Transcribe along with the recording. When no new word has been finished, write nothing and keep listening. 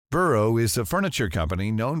Burrow is a furniture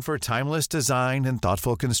company known for timeless design and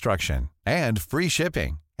thoughtful construction, and free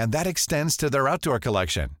shipping, and that extends to their outdoor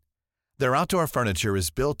collection. Their outdoor furniture is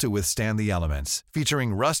built to withstand the elements,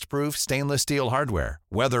 featuring rust-proof stainless steel hardware,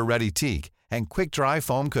 weather-ready teak, and quick-dry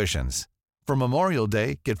foam cushions. For Memorial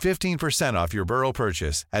Day, get 15% off your Burrow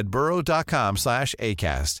purchase at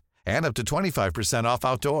burrow.com/ACAST and up to 25% off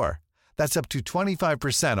outdoor. That's up to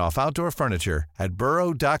 25% off outdoor furniture at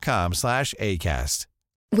burrow.com/ACAST.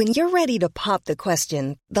 When you're ready to pop the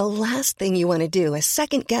question, the last thing you want to do is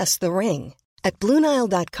second-guess the ring. At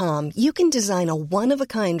BlueNile.com, you can design a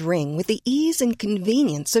one-of-a-kind ring with the ease and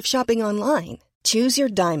convenience of shopping online. Choose your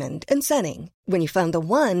diamond and setting. When you find the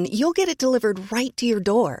one, you'll get it delivered right to your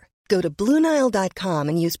door. Go to BlueNile.com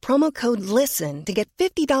and use promo code LISTEN to get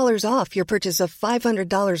 $50 off your purchase of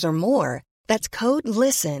 $500 or more. That's code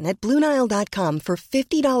LISTEN at BlueNile.com for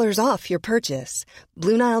 $50 off your purchase.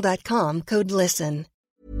 BlueNile.com, code LISTEN.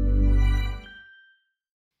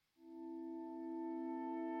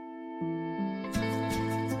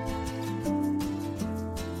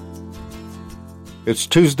 It's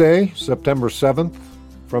Tuesday, September 7th.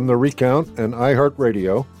 From The Recount and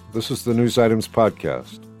iHeartRadio, this is the News Items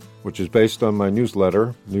Podcast, which is based on my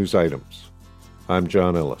newsletter, News Items. I'm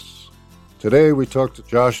John Ellis. Today we talk to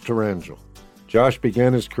Josh Tarangel. Josh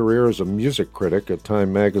began his career as a music critic at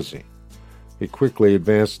Time magazine. He quickly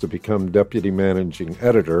advanced to become deputy managing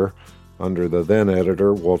editor under the then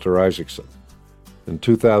editor Walter Isaacson. In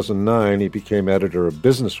 2009, he became editor of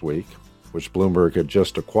Businessweek, which Bloomberg had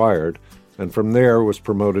just acquired, and from there was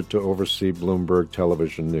promoted to oversee Bloomberg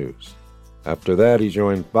Television News. After that, he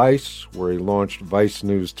joined Vice, where he launched Vice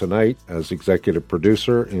News Tonight as executive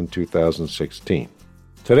producer in 2016.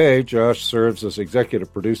 Today, Josh serves as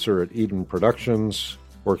executive producer at Eden Productions,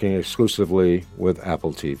 working exclusively with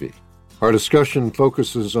Apple TV. Our discussion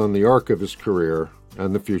focuses on the arc of his career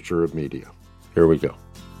and the future of media. Here we go.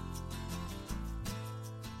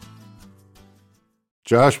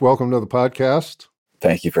 Josh, welcome to the podcast.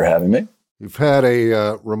 Thank you for having me. You've had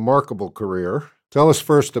a remarkable career. Tell us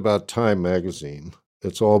first about Time magazine.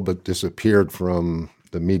 It's all but disappeared from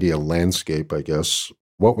the media landscape, I guess.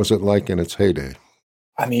 What was it like in its heyday?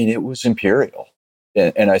 I mean, it was imperial.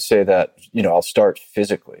 And I say that, I'll start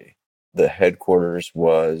physically. The headquarters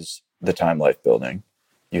was the Time Life building.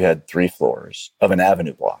 You had 3 floors of an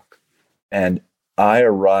avenue block. And I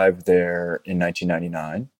arrived there in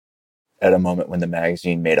 1999 at a moment when the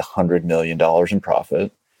magazine made $100 million in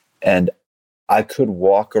profit. And I could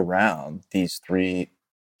walk around these 3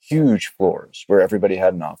 huge floors where everybody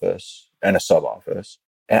had an office and a sub-office.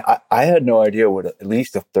 And I had no idea what at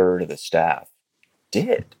least a third of the staff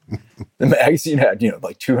did. The magazine had,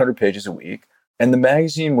 like 200 pages a week. And the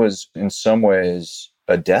magazine was in some ways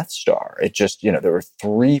a Death Star. It just, there were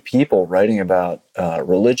 3 people writing about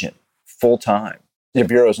religion full time. The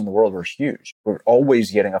bureaus in the world were huge. We were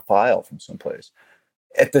always getting a file from someplace.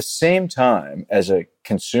 At the same time, as a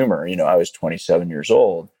consumer, I was 27 years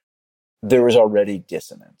old, there was already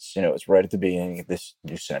dissonance. It was right at the beginning of this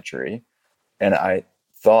new century. And I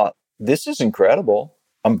thought, this is incredible.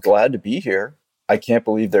 I'm glad to be here. I can't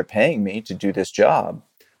believe they're paying me to do this job.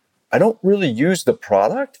 I don't really use the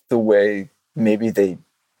product the way maybe they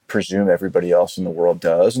presume everybody else in the world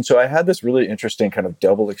does. And so I had this really interesting kind of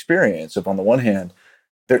double experience of, on the one hand,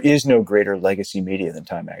 there is no greater legacy media than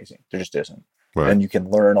Time magazine. There just isn't. Right. And you can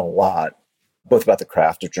learn a lot, both about the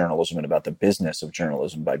craft of journalism and about the business of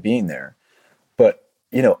journalism by being there. But,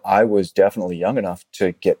 I was definitely young enough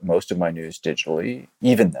to get most of my news digitally,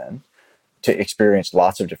 even then, to experience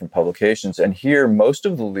lots of different publications. And here, most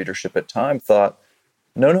of the leadership at Time thought,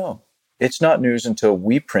 no, it's not news until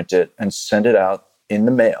we print it and send it out in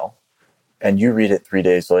the mail, and you read it 3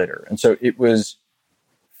 days later. And so it was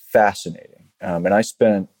fascinating. And I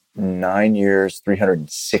spent 9 years,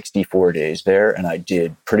 364 days there. And I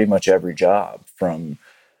did pretty much every job from,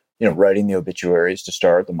 writing the obituaries to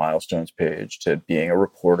start the milestones page, to being a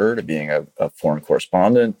reporter, to being a foreign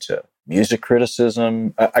correspondent, to music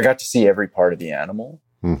criticism. I got to see every part of the animal.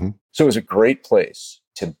 Mm-hmm. So it was a great place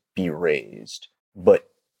to be raised. But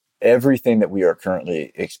everything that we are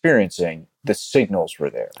currently experiencing, the signals were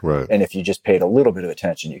there. Right. And if you just paid a little bit of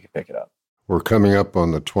attention, you could pick it up. We're coming up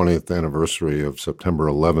on the 20th anniversary of September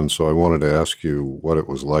 11, so I wanted to ask you what it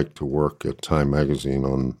was like to work at Time magazine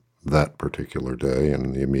on that particular day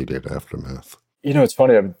and the immediate aftermath. It's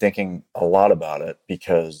funny. I've been thinking a lot about it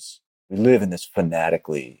because we live in this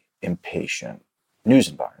fanatically impatient news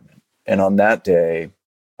environment. And on that day,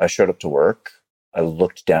 I showed up to work. I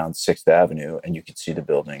looked down 6th Avenue and you could see the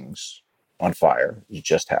buildings on fire. It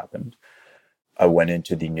just happened. I went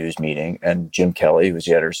into the news meeting, and Jim Kelly, who was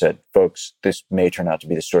the editor, said, "Folks, this may turn out to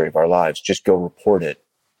be the story of our lives. Just go report it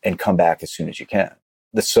and come back as soon as you can."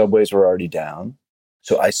 The subways were already down.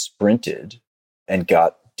 So I sprinted and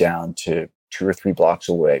got down to 2 or 3 blocks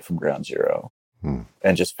away from Ground Zero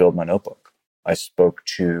and just filled my notebook. I spoke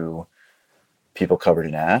to people covered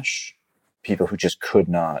in ash, people who just could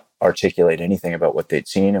not articulate anything about what they'd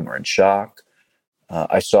seen and were in shock.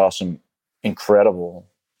 I saw some incredible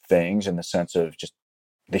things in the sense of just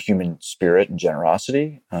the human spirit and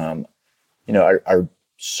generosity. I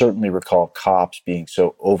certainly recall cops being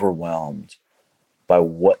so overwhelmed by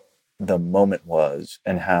what the moment was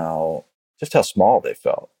and how small they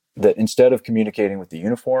felt, that instead of communicating with the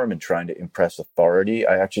uniform and trying to impress authority,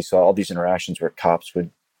 I actually saw all these interactions where cops would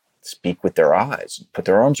speak with their eyes and put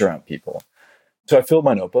their arms around people. So I filled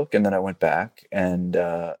my notebook, and then I went back and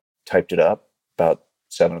typed it up about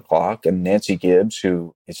 7:00. And Nancy Gibbs,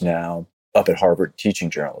 who is now up at Harvard teaching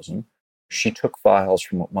journalism, she took files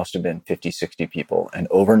from what must have been 50, 60 people, and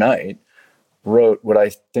overnight wrote what I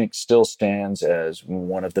think still stands as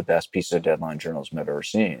one of the best pieces of deadline journalism I've ever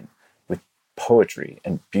seen, with poetry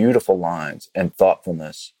and beautiful lines and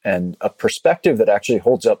thoughtfulness and a perspective that actually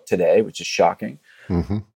holds up today, which is shocking.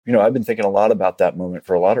 Mm-hmm. I've been thinking a lot about that moment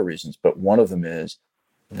for a lot of reasons, but one of them is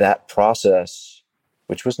that process,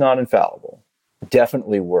 which was not infallible,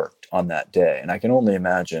 definitely worked on that day. And I can only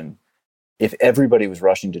imagine if everybody was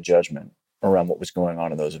rushing to judgment around what was going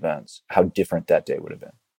on in those events, how different that day would have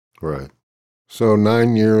been. Right. So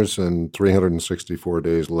 9 years and 364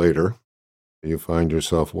 days later, you find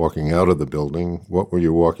yourself walking out of the building. What were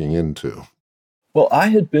you walking into? Well, I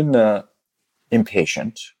had been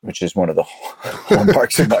impatient, which is one of the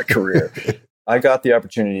hallmarks of my career. I got the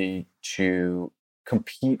opportunity to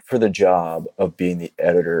compete for the job of being the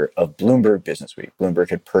editor of Bloomberg Businessweek. Bloomberg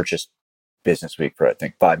had purchased Businessweek for, I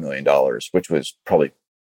think, $5 million, which was probably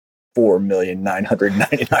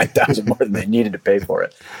 $4,999,000 more than they needed to pay for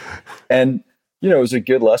it. And it was a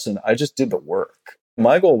good lesson. I just did the work.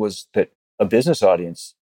 My goal was that a business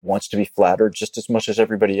audience wants to be flattered just as much as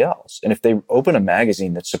everybody else. And if they open a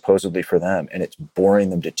magazine that's supposedly for them and it's boring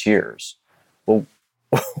them to tears, well,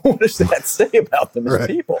 what does that say about them as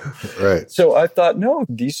people? Right. So I thought, no,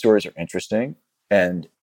 these stories are interesting. And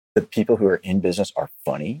the people who are in business are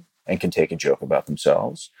funny and can take a joke about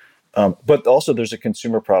themselves. But also there's a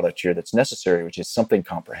consumer product here that's necessary, which is something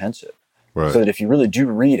comprehensive. Right. So that if you really do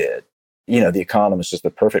read it, The Economist is the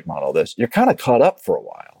perfect model of this. You're kind of caught up for a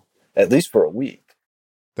while, at least for a week.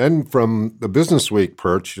 Then from the Businessweek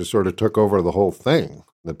perch, you sort of took over the whole thing.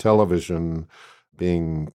 The television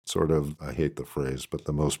being sort of, I hate the phrase, but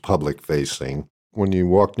the most public facing. When you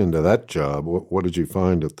walked into that job, what did you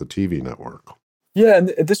find at the TV network? Yeah,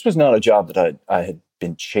 and this was not a job that I had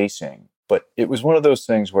been chasing, but it was one of those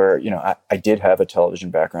things where, I did have a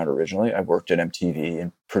television background originally. I worked at MTV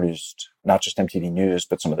and produced not just MTV News,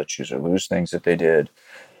 but some of the Choose or Lose things that they did.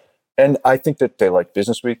 And I think that they liked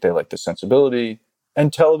Businessweek, they liked the sensibility.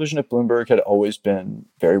 And television at Bloomberg had always been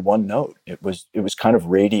very one note. It was kind of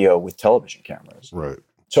radio with television cameras. Right.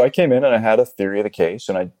 So I came in and I had a theory of the case,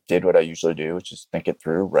 and I did what I usually do, which is think it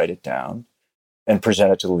through, write it down, and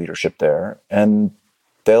present it to the leadership there. And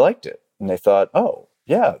they liked it. And they thought, oh,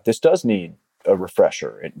 yeah, this does need a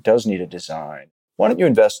refresher. It does need a design. Why don't you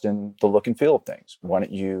invest in the look and feel of things? Why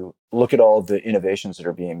don't you look at all of the innovations that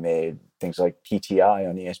are being made, things like PTI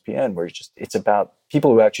on ESPN, where it's about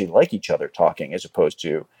people who actually like each other talking as opposed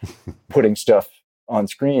to putting stuff on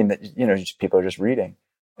screen that, people are just reading.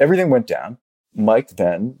 Everything went down. Mike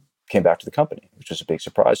then came back to the company, which was a big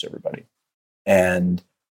surprise to everybody. And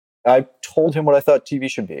I told him what I thought TV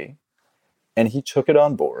should be, and he took it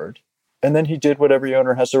on board. And then he did what every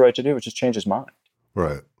owner has the right to do, which is change his mind.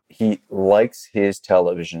 Right. He likes his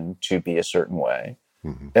television to be a certain way.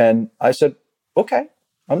 Mm-hmm. And I said, okay,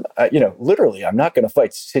 I'm not going to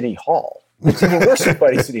fight City Hall. It's even worse than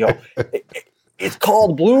fighting City Hall. It's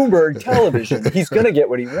called Bloomberg Television. He's going to get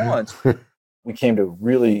what he wants. We came to a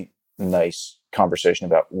really nice conversation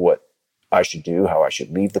about what I should do, how I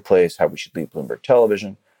should leave the place, how we should leave Bloomberg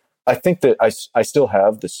Television. I think that I still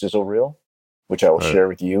have the sizzle reel, which I will share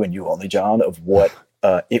with you and you only, John, of what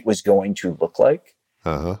it was going to look like.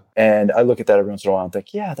 Uh-huh. And I look at that every once in a while and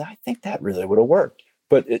think, yeah, I think that really would have worked.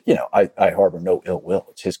 But, I harbor no ill will.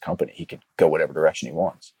 It's his company. He can go whatever direction he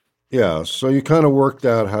wants. Yeah. So you kind of worked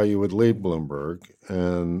out how you would leave Bloomberg.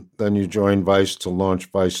 And then you joined Vice to launch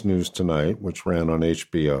Vice News Tonight, which ran on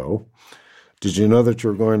HBO. Did you know that you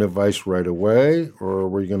were going to Vice right away, or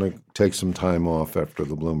were you going to take some time off after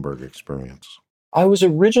the Bloomberg experience? I was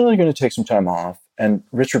originally going to take some time off. And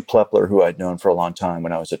Richard Plepler, who I'd known for a long time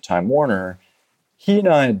when I was at Time Warner, He and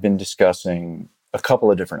I had been discussing a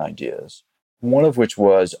couple of different ideas. One of which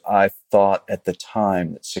was, I thought at the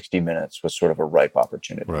time that 60 Minutes was sort of a ripe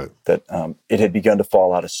opportunity, Right. that it had begun to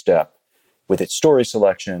fall out of step with its story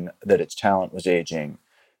selection, that its talent was aging.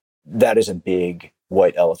 That is a big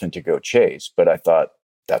white elephant to go chase, but I thought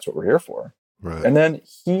that's what we're here for. Right. And then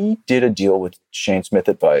he did a deal with Shane Smith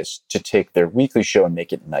Advice to take their weekly show and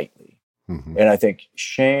make it nightly. Mm-hmm. And I think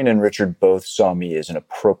Shane and Richard both saw me as an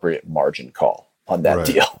appropriate margin call on that Right.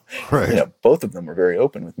 deal. Right. Both of them were very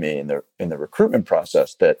open with me in the recruitment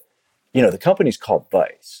process that, the company's called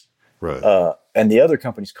Vice. Right. And the other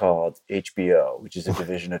company's called HBO, which is a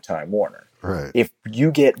division of Time Warner. Right. If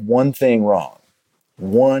you get one thing wrong,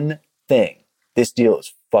 one thing, this deal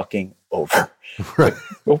is fucking over. Right.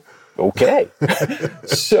 Oh, okay.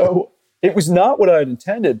 So it was not what I had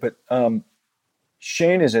intended, but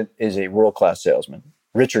Shane is a world-class salesman.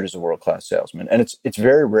 Richard is a world-class salesman. And it's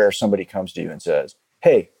very rare somebody comes to you and says,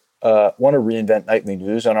 hey, want to reinvent nightly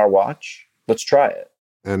news on our watch? Let's try it.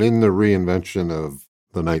 And in the reinvention of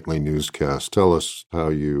the nightly newscast, tell us how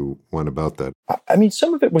you went about that. I mean,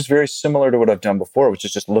 some of it was very similar to what I've done before, which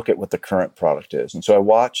is just look at what the current product is. And so I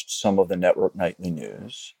watched some of the network nightly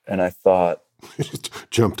news and I thought,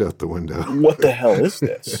 jumped out the window. What the hell is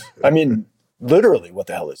this? I mean, literally, what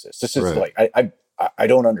the hell is this? This is Right. like, I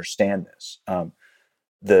don't understand this.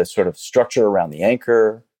 The sort of structure around the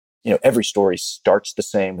anchor, every story starts the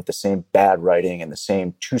same with the same bad writing and the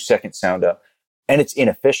same 2-second sound up, and it's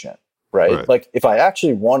inefficient, right? Right. Like if I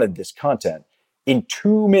actually wanted this content in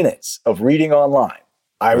 2 minutes of reading online,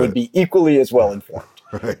 I would Right. be equally as well informed.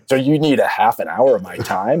 Right. So you need a half an hour of my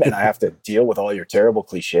time and I have to deal with all your terrible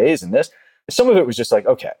cliches and this. Some of it was just like,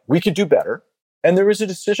 okay, we could do better. And there was a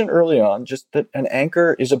decision early on just that an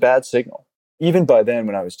anchor is a bad signal. Even by then,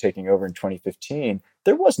 when I was taking over in 2015,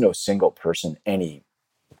 there was no single person any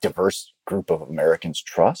diverse group of Americans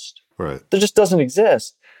trust. Right. There just doesn't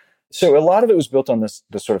exist. So a lot of it was built on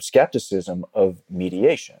the sort of skepticism of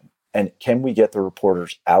mediation. And can we get the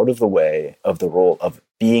reporters out of the way of the role of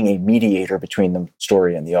being a mediator between the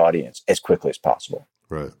story and the audience as quickly as possible?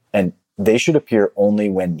 Right. And they should appear only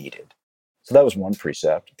when needed. So that was one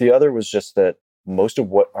precept. The other was just that most of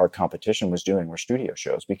what our competition was doing were studio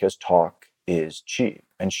shows because talk is cheap.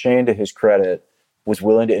 And Shane, to his credit, was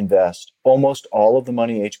willing to invest almost all of the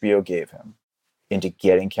money HBO gave him into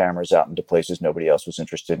getting cameras out into places nobody else was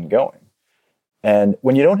interested in going. And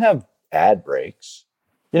when you don't have ad breaks,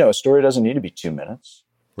 a story doesn't need to be 2 minutes,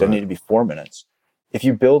 doesn't Right. need to be 4 minutes. If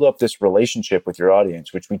you build up this relationship with your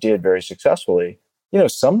audience, which we did very successfully,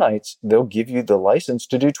 some nights they'll give you the license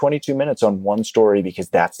to do 22 minutes on one story because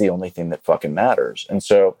that's the only thing that fucking matters. And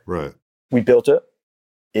so Right. we built it.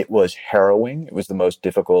 It was harrowing. It was the most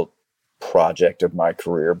difficult project of my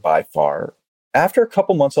career by far. After a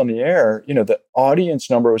couple months on the air, the audience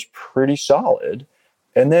number was pretty solid.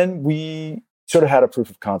 And then we sort of had a proof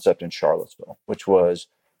of concept in Charlottesville, which was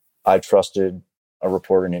I trusted a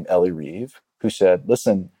reporter named Ellie Reeve who said,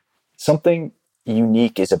 listen, something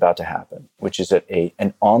unique is about to happen, which is that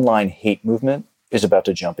an online hate movement is about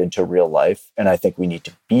to jump into real life. And I think we need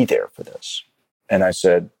to be there for this. And I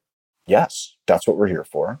said, yes, that's what we're here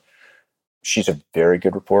for. She's a very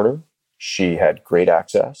good reporter. She had great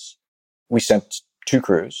access. We sent 2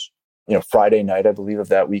 crews. Friday night, I believe, of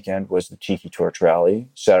that weekend was the Tiki Torch rally.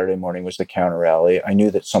 Saturday morning was the counter rally. I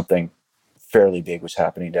knew that something fairly big was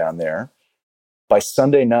happening down there. By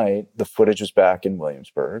Sunday night, the footage was back in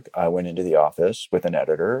Williamsburg. I went into the office with an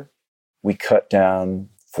editor. We cut down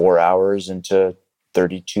 4 hours into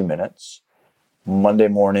 32 minutes. Monday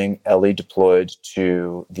morning, Ellie deployed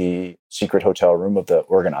to the secret hotel room of the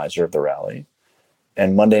organizer of the rally.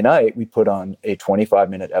 And Monday night, we put on a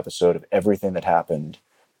 25-minute episode of everything that happened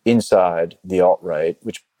inside the alt-right,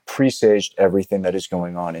 which presaged everything that is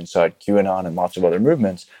going on inside QAnon and lots of other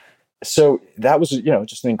movements. So that was,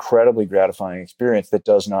 just an incredibly gratifying experience that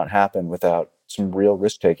does not happen without some real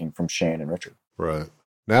risk-taking from Shane and Richard. Right.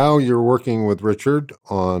 Now you're working with Richard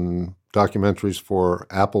on documentaries for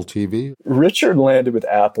Apple TV. Richard landed with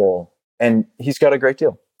Apple, and he's got a great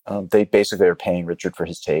deal. They basically are paying Richard for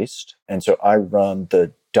his taste. And so I run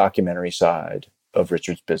the documentary side of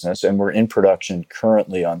Richard's business, and we're in production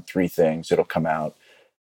currently on 3 things that'll come out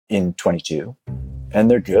in 22,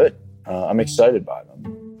 and they're good. I'm excited by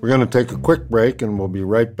them. We're going to take a quick break, and we'll be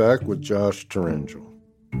right back with Josh Turangel.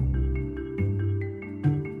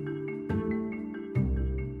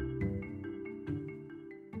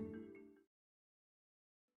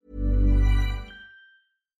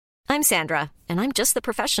 I'm I'm Sandra, and I'm just the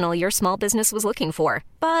professional your small business was looking for.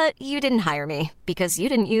 But you didn't hire me because you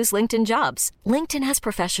didn't use LinkedIn Jobs. LinkedIn has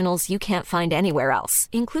professionals you can't find anywhere else,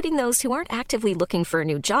 including those who aren't actively looking for a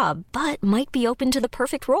new job, but might be open to the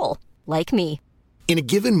perfect role, like me. In a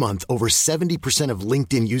given month, over 70% of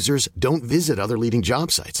LinkedIn users don't visit other leading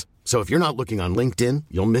job sites. So if you're not looking on LinkedIn,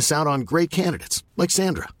 you'll miss out on great candidates like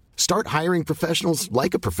Sandra. Start hiring professionals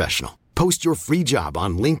like a professional. Post your free job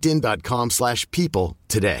on linkedin.com/people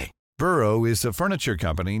today. Burrow is a furniture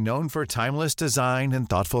company known for timeless design and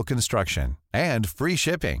thoughtful construction and free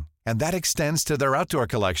shipping, and that extends to their outdoor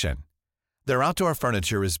collection. Their outdoor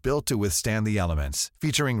furniture is built to withstand the elements,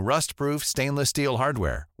 featuring rust-proof stainless steel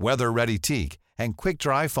hardware, weather-ready teak, and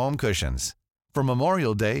quick-dry foam cushions. For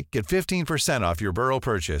Memorial Day, get 15% off your Burrow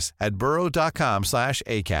purchase at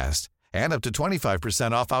burrow.com/ACAST and up to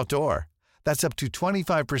 25% off outdoor. That's up to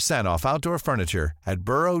 25% off outdoor furniture at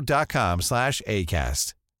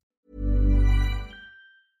burrow.com/ACAST.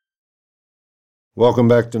 Welcome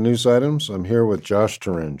back to News Items. I'm here with Josh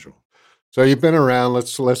Tarangel. So you've been around,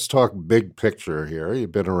 let's talk big picture here.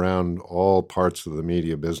 You've been around all parts of the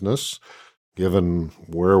media business. Given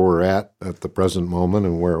where we're at the present moment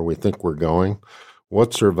and where we think we're going,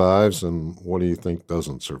 what survives and what do you think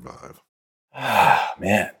doesn't survive?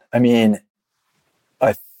 Man. I mean,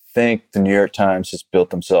 I think the New York Times has built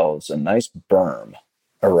themselves a nice berm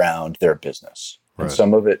around their business. Right. And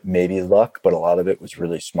some of it may be luck, but a lot of it was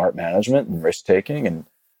really smart management and risk taking. And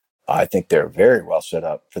I think they're very well set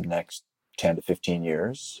up for the next 10 to 15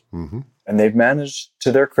 years. Mm-hmm. And they've managed,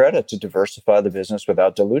 to their credit, to diversify the business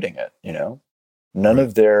without diluting it. None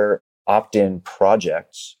of their opt-in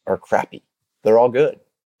projects are crappy. They're all good.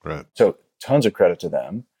 Right. So tons of credit to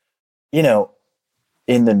them.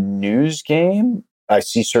 In the news game, I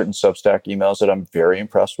see certain Substack emails that I'm very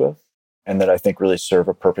impressed with and that I think really serve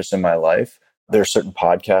a purpose in my life. There are certain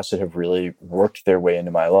podcasts that have really worked their way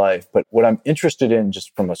into my life. But what I'm interested in,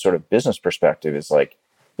 just from a sort of business perspective, is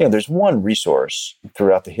there's one resource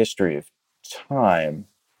throughout the history of time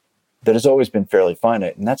that has always been fairly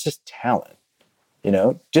finite, and that's just talent.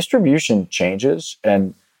 Distribution changes,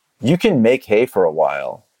 and you can make hay for a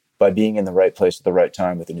while by being in the right place at the right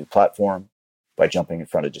time with a new platform, by jumping in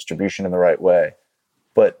front of distribution in the right way.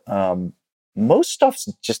 But most stuff's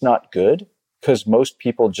just not good because most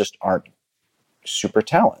people just aren't super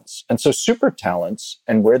talents. And so super talents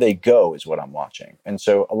and where they go is what I'm watching. And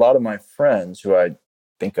so a lot of my friends who I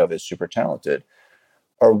think of as super talented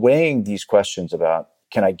are weighing these questions about,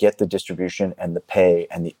 can I get the distribution and the pay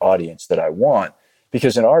and the audience that I want?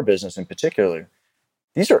 Because in our business in particular,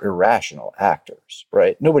 these are irrational actors,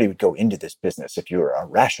 right? Nobody would go into this business if you were a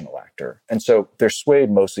rational actor. And so they're swayed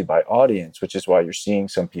mostly by audience, which is why you're seeing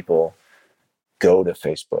some people go to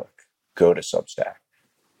Facebook, go to Substack.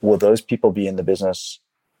 Will those people be in the business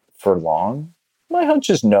for long? My hunch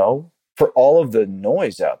is no. For all of the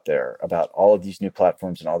noise out there about all of these new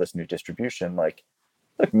platforms and all this new distribution,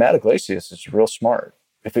 Matt Iglesias is real smart.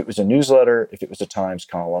 If it was a newsletter, if it was a Times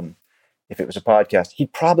column, if it was a podcast,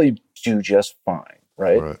 he'd probably do just fine,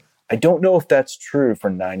 right? I don't know if that's true for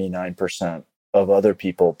 99% of other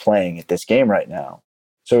people playing at this game right now.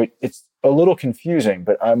 So it's a little confusing,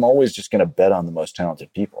 but I'm always just going to bet on the most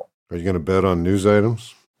talented people. Are you going to bet on News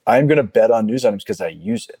Items? I'm going to bet on News Items because I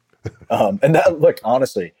use it. And that,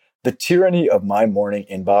 honestly, the tyranny of my morning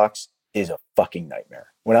inbox is a fucking nightmare.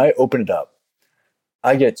 When I open it up,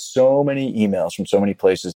 I get so many emails from so many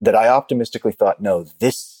places that I optimistically thought, no,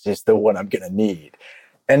 this is the one I'm going to need.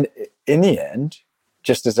 And in the end,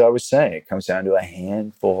 just as I was saying, it comes down to a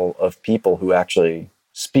handful of people who actually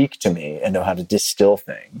speak to me and know how to distill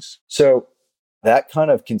things. So that kind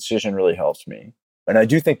of concision really helps me. And I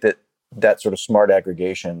do think that sort of smart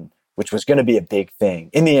aggregation, which was going to be a big thing,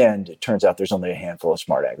 in the end, it turns out there's only a handful of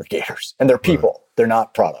smart aggregators. And they're people. Right. They're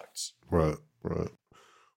not products. Right.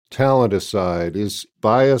 Talent aside, is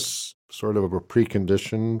bias sort of a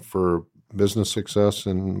precondition for business success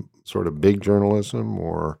in sort of big journalism,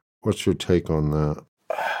 or what's your take on that?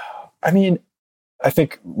 I mean, I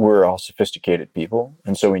think we're all sophisticated people,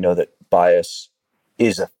 and so we know that bias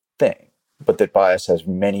is a thing, but that bias has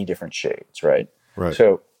many different shades, right? Right.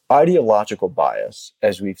 So ideological bias,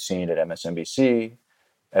 as we've seen at MSNBC,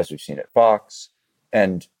 as we've seen at Fox,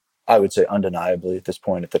 and I would say undeniably at this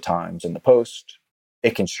point at the Times and the Post,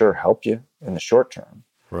 it can sure help you in the short term.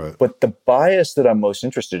 Right. But the bias that I'm most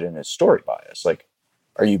interested in is story bias.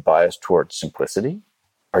 Are you biased toward simplicity?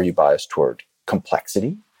 Are you biased toward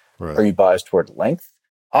complexity? Right. Are you biased toward length?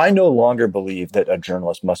 I no longer believe that a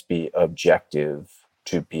journalist must be objective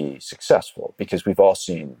to be successful, because we've all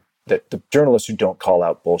seen that the journalists who don't call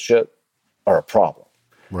out bullshit are a problem.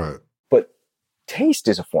 Right. But taste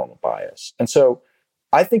is a form of bias. And so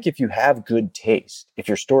I think if you have good taste, if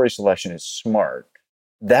your story selection is smart,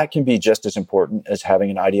 that can be just as important as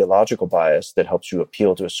having an ideological bias that helps you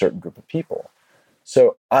appeal to a certain group of people.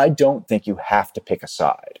 So I don't think you have to pick a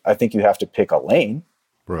side. I think you have to pick a lane,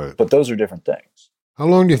 Right. but those are different things. How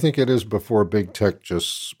long do you think it is before big tech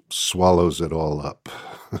just swallows it all up?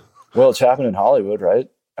 Well, it's happened in Hollywood, right?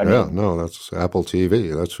 I mean, no, that's Apple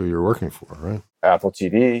TV. That's who you're working for, right? Apple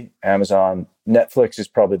TV, Amazon, Netflix is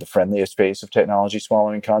probably the friendliest face of technology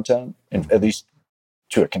swallowing content, and at least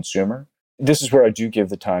to a consumer. This is where I do give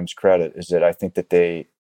the Times credit, is that I think that they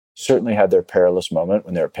certainly had their perilous moment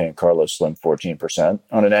when they were paying Carlos Slim 14%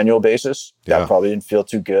 on an annual basis. That probably didn't feel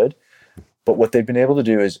too good. But what they've been able to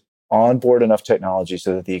do is onboard enough technology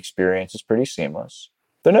so that the experience is pretty seamless.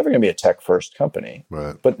 They're never going to be a tech-first company.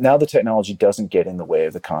 Right. But now the technology doesn't get in the way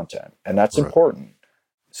of the content, and that's important.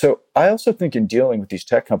 So I also think in dealing with these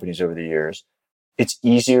tech companies over the years, it's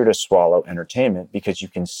easier to swallow entertainment because you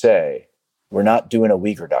can say, we're not doing a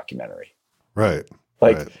Uyghur documentary. Right.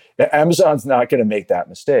 Amazon's not going to make that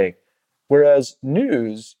mistake. Whereas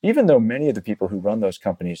news, even though many of the people who run those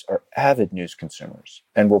companies are avid news consumers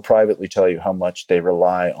and will privately tell you how much they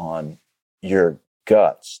rely on your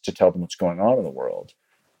guts to tell them what's going on in the world,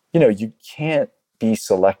 you can't be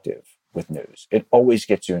selective with news. It always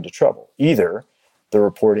gets you into trouble. Either the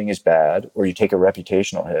reporting is bad or you take a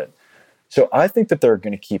reputational hit. So I think that they're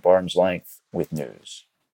going to keep arm's length with news.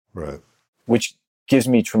 Right. Which gives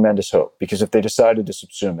me tremendous hope, because if they decided to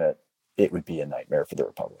subsume it, it would be a nightmare for the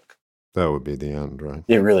Republic. That would be the end, right?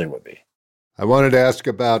 It really would be. I wanted to ask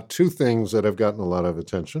about two things that have gotten a lot of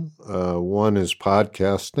attention. One is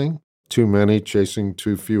podcasting. Too many chasing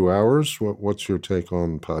too few hours. What's your take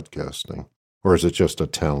on podcasting? Or is it just a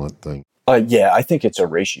talent thing? Yeah, I think it's a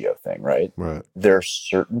ratio thing, right? Right. There are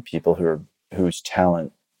certain people whose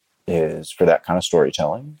talent is for that kind of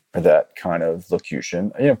storytelling or that kind of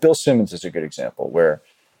locution. Bill Simmons is a good example where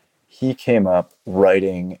he came up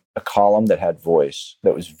writing a column that had voice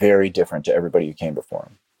that was very different to everybody who came before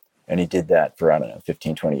him. And he did that for,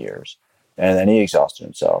 15, 20 years. And then he exhausted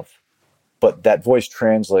himself. But that voice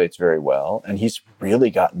translates very well. And he's really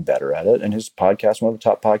gotten better at it. And his podcast is one of the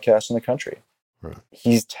top podcasts in the country. Right.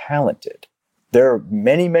 He's talented. There are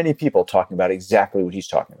many, many people talking about exactly what he's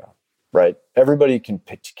talking about, right? Everybody can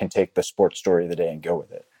take the sports story of the day and go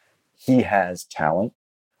with it. He has talent.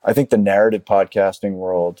 I think the narrative podcasting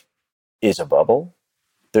world is a bubble.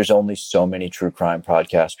 There's only so many true crime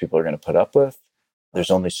podcasts people are going to put up with.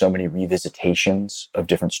 There's only so many revisitations of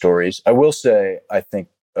different stories. I will say, I think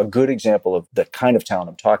a good example of the kind of talent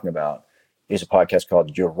I'm talking about is a podcast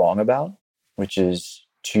called You're Wrong About, which is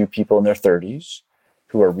two people in their 30s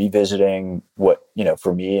who are revisiting what,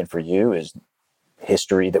 for me and for you is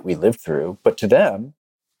history that we lived through, but to them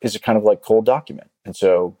is a kind of like cold document. And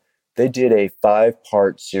so they did a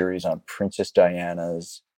 5-part series on Princess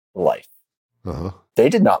Diana's life. Uh-huh. They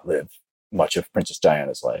did not live much of Princess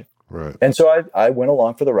Diana's life. Right. And so I went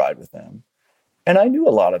along for the ride with them. And I knew a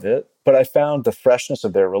lot of it, but I found the freshness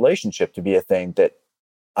of their relationship to be a thing that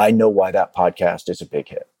I know why that podcast is a big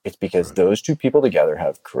hit. It's because those two people together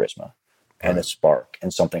have charisma and a spark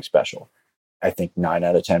and something special. I think 9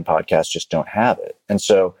 out of 10 podcasts just don't have it. And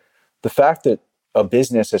so the fact that a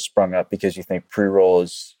business has sprung up because you think pre-roll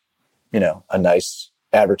is, a nice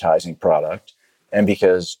advertising product, and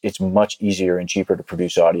because it's much easier and cheaper to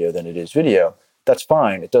produce audio than it is video, that's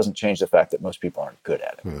fine. It doesn't change the fact that most people aren't good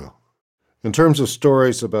at it. Yeah. In terms of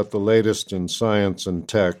stories about the latest in science and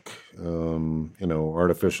tech,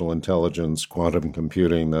 artificial intelligence, quantum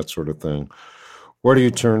computing, that sort of thing, where do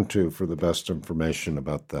you turn to for the best information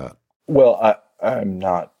about that? Well, I'm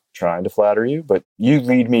not trying to flatter you, but you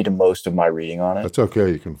lead me to most of my reading on it. That's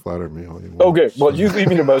okay. You can flatter me all you want. Okay. Well, you lead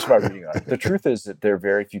me to most of my reading on it. The truth is that there are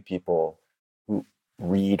very few people who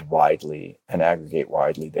read widely and aggregate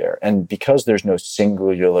widely there. And because there's no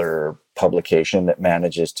singular publication that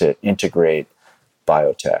manages to integrate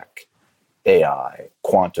biotech, AI,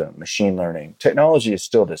 quantum, machine learning, technology is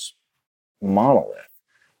still this monolith,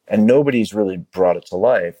 and nobody's really brought it to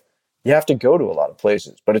life. You have to go to a lot of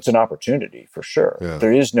places, but it's an opportunity for sure. Yeah.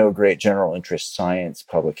 There is no great general interest science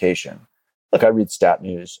publication. Look, I read Stat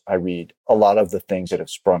News. I read a lot of the things that have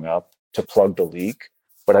sprung up to plug the leak,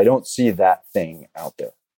 but I don't see that thing out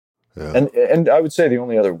there. Yeah. And I would say the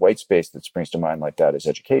only other white space that springs to mind like that is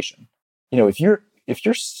education. If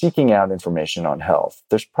you're seeking out information on health,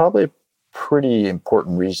 there's probably a pretty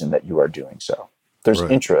important reason that you are doing so. There's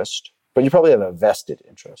interest, but you probably have a vested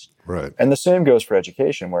interest. Right. And the same goes for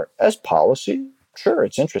education, where as policy, sure,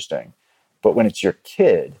 it's interesting. But when it's your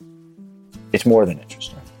kid, it's more than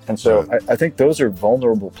interesting. And so I think those are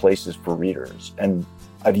vulnerable places for readers. And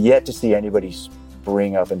I've yet to see anybody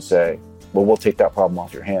spring up and say, well, we'll take that problem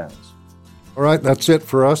off your hands. All right, that's it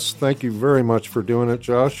for us. Thank you very much for doing it,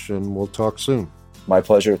 Josh, and we'll talk soon. My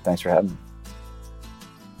pleasure. Thanks for having me.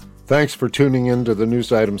 Thanks for tuning in to the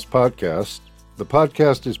News Items podcast. The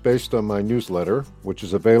podcast is based on my newsletter, which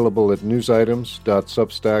is available at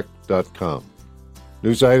newsitems.substack.com.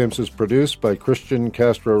 News Items is produced by Christian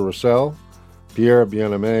Castro-Russell, Pierre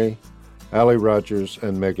Bien-Aimé, Ali Rogers,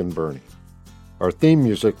 and Megan Burney. Our theme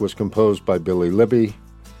music was composed by Billy Libby,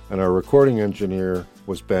 and our recording engineer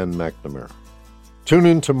was Ben McNamara. Tune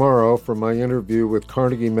in tomorrow for my interview with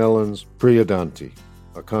Carnegie Mellon's Priyadanti,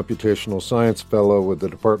 a computational science fellow with the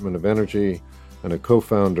Department of Energy and a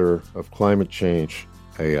co-founder of Climate Change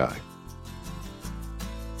AI.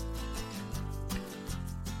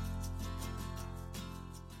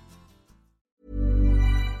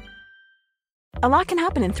 A lot can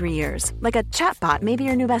happen in 3 years, like a chatbot may be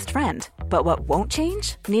your new best friend. But what won't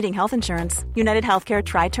change? Needing health insurance. United Healthcare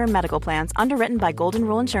Tri-Term Medical Plans, underwritten by Golden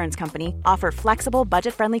Rule Insurance Company, offer flexible,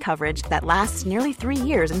 budget-friendly coverage that lasts nearly 3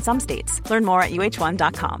 years in some states. Learn more at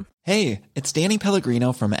uh1.com. Hey, it's Danny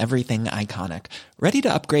Pellegrino from Everything Iconic. Ready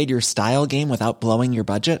to upgrade your style game without blowing your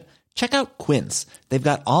budget? Check out Quince. They've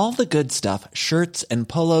got all the good stuff, shirts and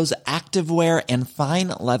polos, activewear, and fine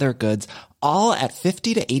leather goods, all at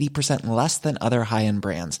 50 to 80% less than other high-end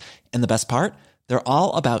brands. And the best part? They're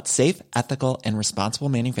all about safe, ethical, and responsible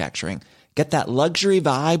manufacturing. Get that luxury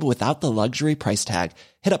vibe without the luxury price tag.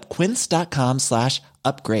 Hit up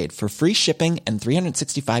quince.com/upgrade for free shipping and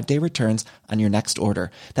 365-day returns on your next order.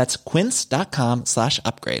 That's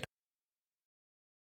quince.com/upgrade.